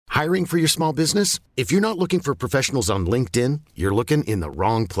Hiring for your small business? If you're not looking for professionals on LinkedIn, you're looking in the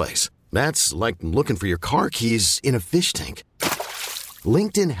wrong place. That's like looking for your car keys in a fish tank.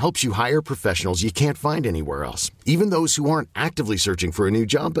 LinkedIn helps you hire professionals you can't find anywhere else, even those who aren't actively searching for a new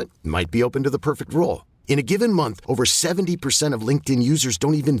job but might be open to the perfect role. In a given month, over 70% of LinkedIn users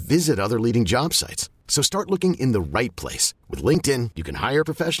don't even visit other leading job sites. So start looking in the right place. With LinkedIn, you can hire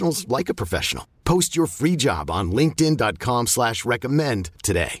professionals like a professional. Post your free job on linkedin.com/recommend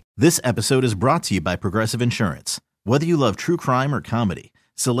today. This episode is brought to you by Progressive Insurance. Whether you love true crime or comedy,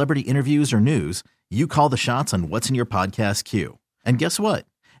 celebrity interviews or news, you call the shots on what's in your podcast queue. And guess what?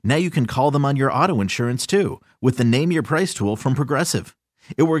 Now you can call them on your auto insurance too with the Name Your Price tool from Progressive.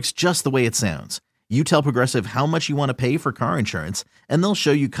 It works just the way it sounds. You tell Progressive how much you want to pay for car insurance, and they'll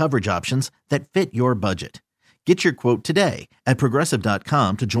show you coverage options that fit your budget. Get your quote today at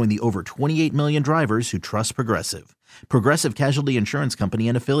Progressive.com to join the over 28 million drivers who trust Progressive. Progressive Casualty Insurance Company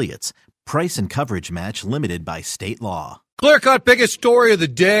and Affiliates. Price and coverage match limited by state law. Clear-cut biggest story of the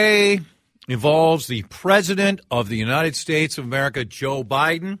day involves the President of the United States of America, Joe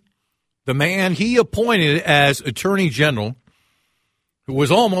Biden, the man he appointed as Attorney General, who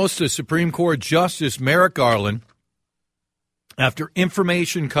was almost a Supreme Court Justice, Merrick Garland, after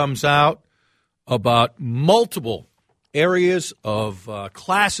information comes out about multiple areas of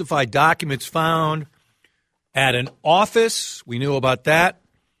classified documents found at an office. We knew about that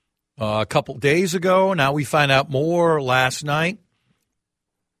a couple days ago. Now we find out more last night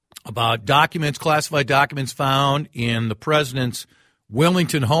about documents, classified documents found in the president's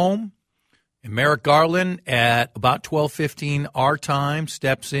Wilmington home. And Merrick Garland, at about 12:15 our time,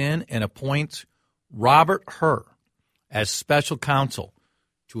 steps in and appoints Robert Hur as special counsel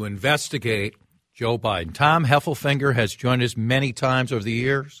to investigate Joe Biden. Tom Heffelfinger has joined us many times over the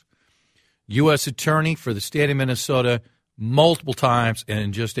years, U.S. Attorney for the state of Minnesota multiple times,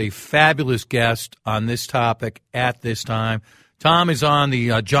 and just a fabulous guest on this topic at this time. Tom is on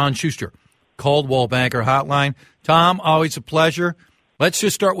the John Schuster Coldwell Banker Hotline. Tom, always a pleasure. Let's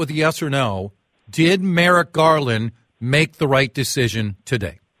just start with yes or no. Did Merrick Garland make the right decision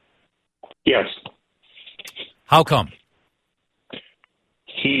today? Yes. How come?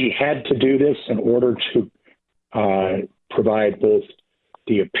 He had to do this in order to provide both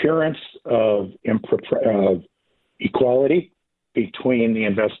the appearance of equality between the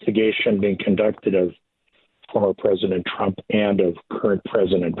investigation being conducted of former President Trump and of current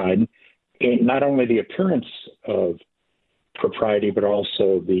President Biden, and not only the appearance of propriety, but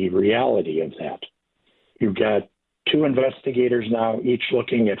also the reality of that. You've got two investigators now, each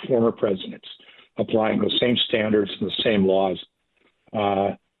looking at former presidents, applying the same standards and the same laws,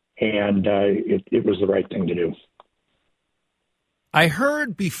 and it was the right thing to do. I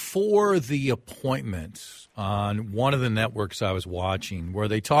heard before the appointment on one of the networks I was watching where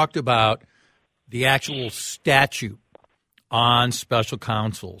they talked about the actual statute on special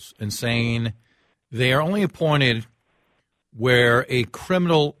counsels and saying they are only appointed where a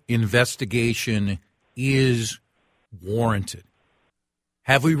criminal investigation is warranted.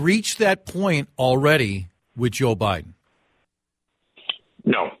 Have we reached that point already with Joe Biden?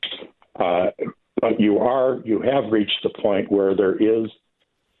 No. But you have reached the point where there is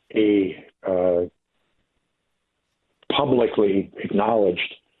a publicly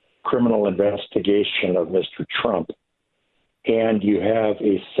acknowledged criminal investigation of Mr. Trump, and you have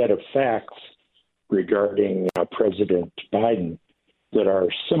a set of facts regarding President Biden that are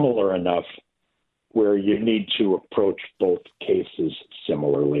similar enough where you need to approach both cases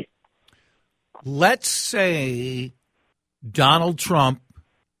similarly. Let's say Donald Trump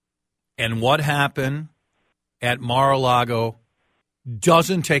and what happened at Mar-a-Lago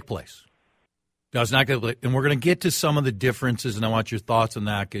doesn't take place. Does not get, and we're going to get to some of the differences, and I want your thoughts on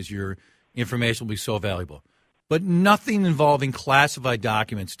that because your information will be so valuable. But nothing involving classified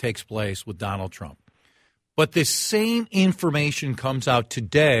documents takes place with Donald Trump. But this same information comes out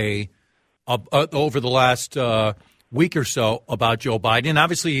today over the last week or so about Joe Biden. And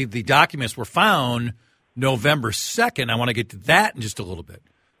obviously, the documents were found November 2nd. I want to get to that in just a little bit.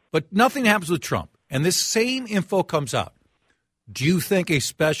 But nothing happens with Trump. And this same info comes out. Do you think a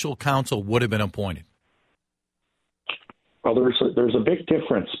special counsel would have been appointed? Well, there's a big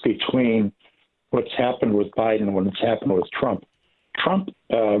difference between what's happened with Biden and what's happened with Trump.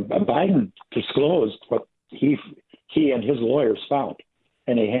 Biden disclosed what he and his lawyers found,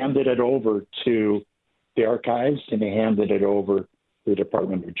 and he handed it over to the archives, and he handed it over to the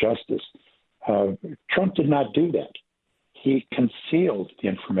Department of Justice. Trump did not do that. He concealed the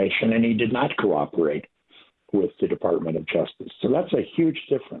information, and he did not cooperate with the Department of Justice. So that's a huge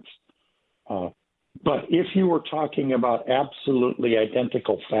difference. But if you were talking about absolutely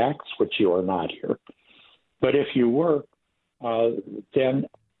identical facts, which you are not here, but if you were, then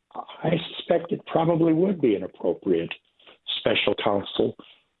I suspect it probably would be an appropriate special counsel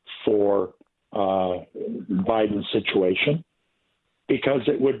for Biden's situation, because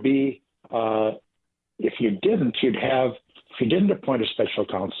it would be, if you didn't appoint a special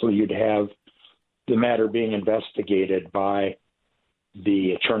counsel, you'd have the matter being investigated by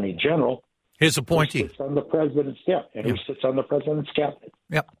the Attorney General, his appointee, who sits on the president's who sits on the president's cabinet.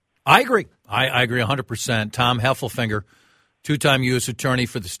 Yep, I agree. I agree 100%. Tom Heffelfinger, two-time U.S. Attorney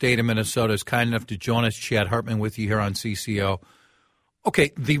for the state of Minnesota, is kind enough to join us. Chad Hartman with you here on CCO.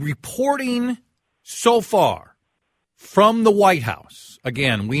 Okay, the reporting so far from the White House,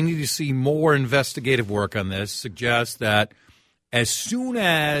 again, we need to see more investigative work on this, suggests that as soon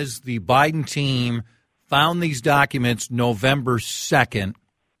as the Biden team found these documents November 2nd,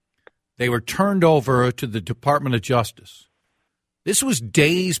 they were turned over to the Department of Justice. This was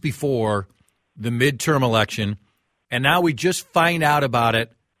days before the midterm election, and now we just find out about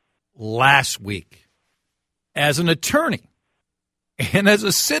it last week. As an attorney and as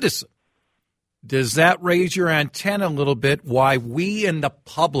a citizen, does that raise your antenna a little bit why we and the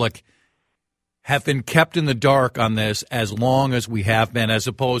public have been kept in the dark on this as long as we have been, as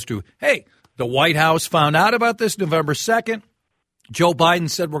opposed to, hey, the White House found out about this November 2nd. Joe Biden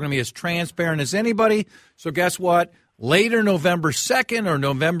said we're going to be as transparent as anybody. So guess what? Later November 2nd or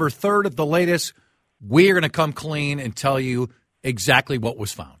November 3rd at the latest, we're going to come clean and tell you exactly what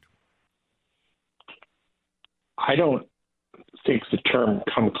was found. I don't think the term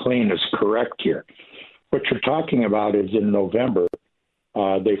come clean is correct here. What you're talking about is in November,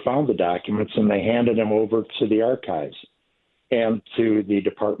 they found the documents and they handed them over to the archives and to the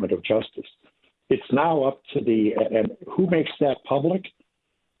Department of Justice. It's now up to and who makes that public?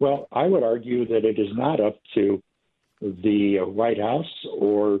 Well, I would argue that it is not up to the White House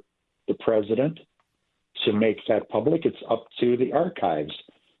or the president to make that public. It's up to the archives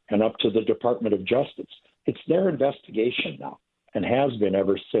and up to the Department of Justice. It's their investigation now and has been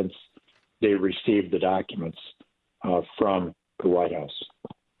ever since they received the documents from the White House.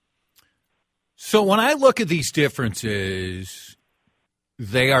 So when I look at these differences,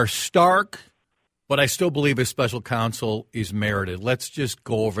 they are stark, but I still believe a special counsel is merited. Let's just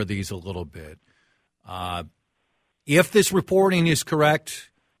go over these a little bit. If this reporting is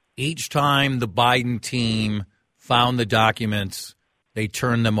correct, each time the Biden team found the documents, they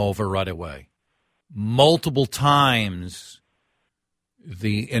turned them over right away. Multiple times,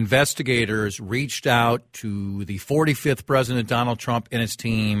 the investigators reached out to the 45th President Donald Trump and his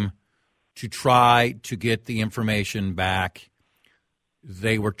team to try to get the information back.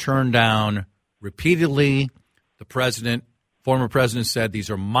 They were turned down repeatedly. The former president said, these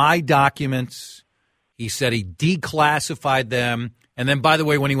are my documents. He said he declassified them. And then, by the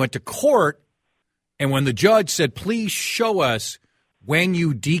way, when he went to court and when the judge said, please show us when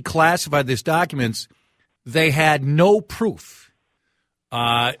you declassified these documents, they had no proof.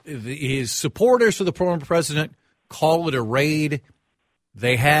 His supporters for the former president call it a raid.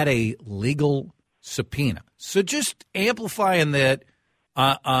 They had a legal subpoena. So just amplifying that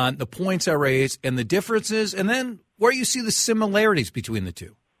on the points I raised and the differences, and then where you see the similarities between the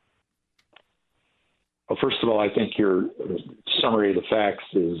two. Well, first of all, I think your summary of the facts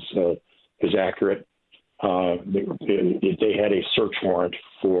is accurate. They had a search warrant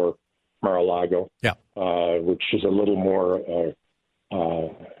for Mar-a-Lago, which is a little more, a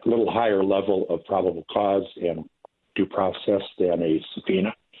little higher level of probable cause and due process than a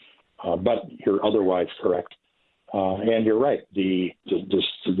subpoena. But you're otherwise correct. And you're right. The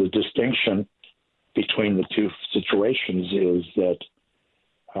distinction between the two situations is that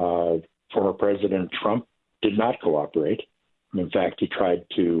former President Trump did not cooperate. In fact, he tried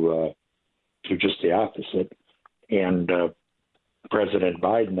to do just the opposite. And President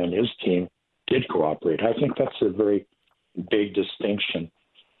Biden and his team did cooperate. I think that's a very big distinction.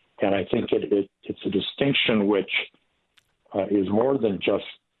 And I think it's a distinction which is more than just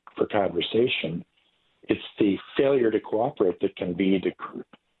for conversation. It's the failure to cooperate that can be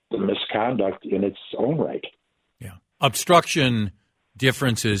the misconduct in its own right. Yeah. Obstruction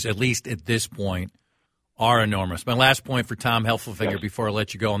differences, at least at this point, are enormous. My last point for Tom Heffelfinger before I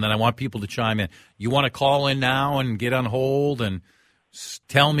let you go, and then I want people to chime in. You want to call in now and get on hold and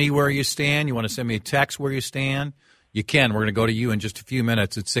tell me where you stand? You want to send me a text where you stand? You can. We're going to go to you in just a few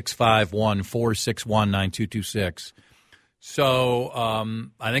minutes at 651-461-9226. So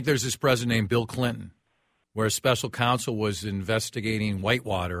I think there's this president named Bill Clinton where a special counsel was investigating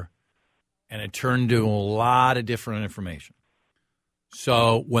Whitewater, and it turned to a lot of different information.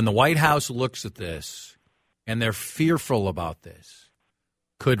 So when the White House looks at this and they're fearful about this,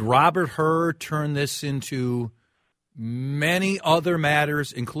 could Robert Hur turn this into many other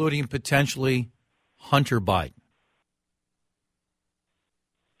matters, including potentially Hunter Biden?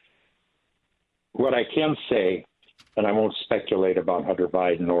 What I can say, and I won't speculate about Hunter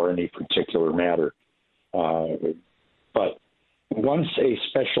Biden or any particular matter, but once a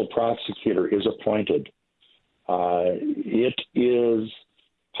special prosecutor is appointed, it is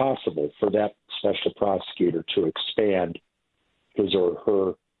possible for that special prosecutor to expand his or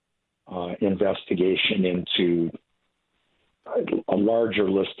her investigation into a larger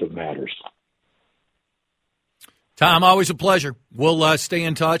list of matters. Tom, always a pleasure. We'll stay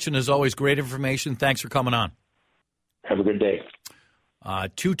in touch, and as always, great information. Thanks for coming on. Have a good day.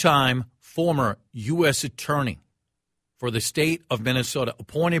 Two-time former U.S. attorney for the state of Minnesota,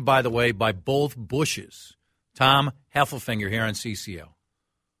 appointed, by the way, by both Bushes. Tom Heffelfinger here on CCO.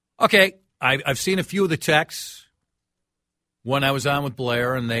 Okay, I've seen a few of the texts when I was on with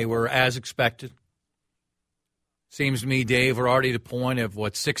Blair, and they were as expected. Seems to me, Dave, we're already at the point of,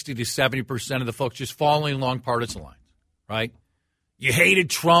 60 to 70% of the folks just falling along partisan lines, right? You hated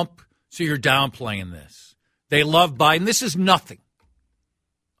Trump, so you're downplaying this. They love Biden. This is nothing.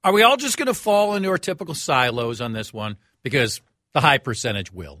 Are we all just going to fall into our typical silos on this one? Because the high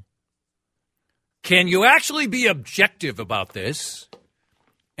percentage will. Can you actually be objective about this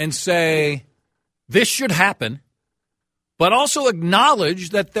and say this should happen, but also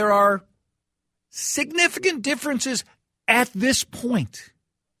acknowledge that there are significant differences at this point?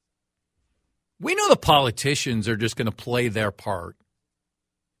 We know the politicians are just going to play their part.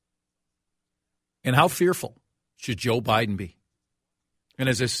 And how fearful should Joe Biden be? And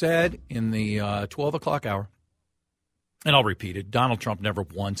as I said in the 12 o'clock hour, and I'll repeat it, Donald Trump never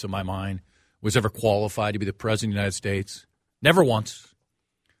once in my mind was ever qualified to be the president of the United States. Never once.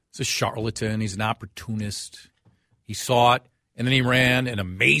 He's a charlatan. He's an opportunist. He saw it, and then he ran an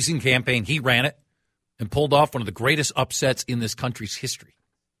amazing campaign. He ran it and pulled off one of the greatest upsets in this country's history.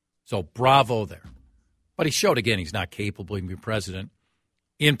 So bravo there. But he showed, again, he's not capable of being president,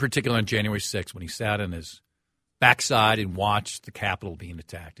 in particular on January 6th when he sat on his backside and watched the Capitol being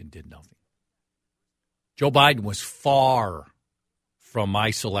attacked and did nothing. Joe Biden was far from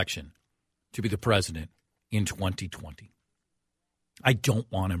my selection to be the president in 2020. I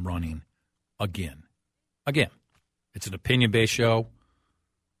don't want him running again. Again, it's an opinion-based show.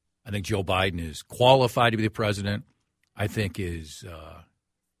 I think Joe Biden is qualified to be the president. I think his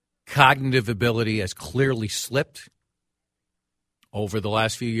cognitive ability has clearly slipped over the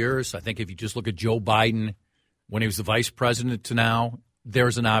last few years. I think if you just look at Joe Biden when he was the vice president to now,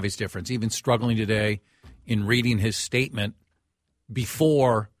 there's an obvious difference. Even struggling today in reading his statement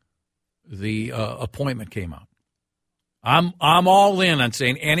before the appointment came out. I'm all in on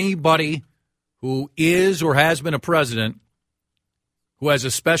saying anybody who is or has been a president who has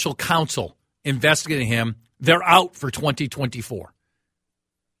a special counsel investigating him, they're out for 2024.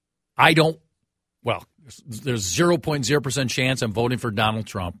 There's 0.0% chance I'm voting for Donald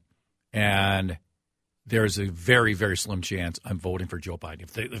Trump, and there's a very, very slim chance I'm voting for Joe Biden.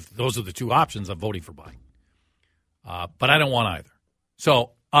 If those are the two options, I'm voting for Biden. But I don't want either.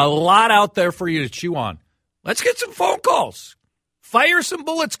 So a lot out there for you to chew on. Let's get some phone calls. Fire some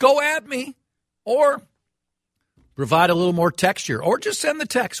bullets. Go at me. Or provide a little more texture. Or just send the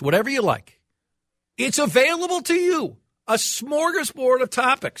text, whatever you like. It's available to you. A smorgasbord of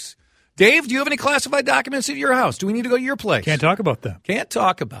topics. Dave, do you have any classified documents at your house? Do we need to go to your place? Can't talk about them. Can't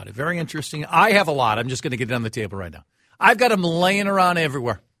talk about it. Very interesting. I have a lot. I'm just going to get it on the table right now. I've got them laying around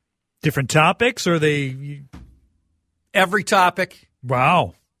everywhere. Different topics, or they... Every topic.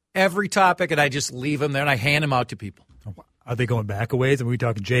 Wow. Every topic, and I just leave them there, and I hand them out to people. Are they going back a ways? Are we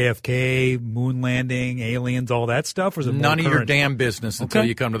talking JFK, moon landing, aliens, all that stuff? Or is it none of current? your damn business until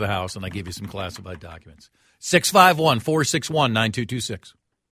you come to the house, and I give you some classified documents. 651-461-9226.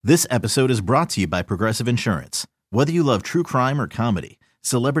 This episode is brought to you by Progressive Insurance. Whether you love true crime or comedy,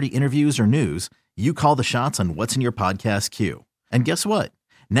 celebrity interviews or news, you call the shots on what's in your podcast queue. And guess what?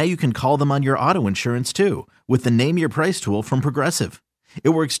 Now you can call them on your auto insurance, too, with the Name Your Price tool from Progressive. It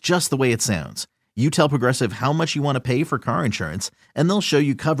works just the way it sounds. You tell Progressive how much you want to pay for car insurance, and they'll show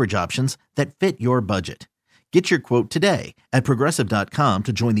you coverage options that fit your budget. Get your quote today at Progressive.com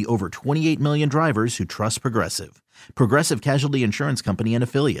to join the over 28 million drivers who trust Progressive. Progressive Casualty Insurance Company and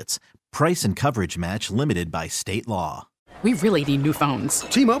Affiliates. Price and coverage match limited by state law. We really need new phones.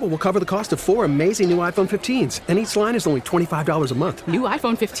 T-Mobile will cover the cost of 4 amazing new iPhone 15s, and each line is only $25 a month. New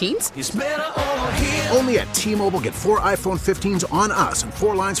iPhone 15s? It's better over here. Only at T-Mobile, get 4 iPhone 15s on us and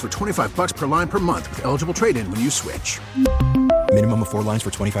 4 lines for $25 per line per month with eligible trade-in when you switch. Minimum of 4 lines for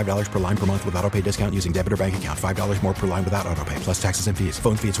 $25 per line per month with autopay discount using debit or bank account. $5 more per line without autopay, plus taxes and fees.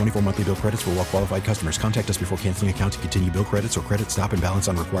 Phone fee at 24 monthly bill credits for well-qualified customers. Contact us before canceling account to continue bill credits or credit stop and balance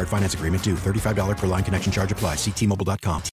on required finance agreement due. $35 per line connection charge applies. See T-Mobile.com.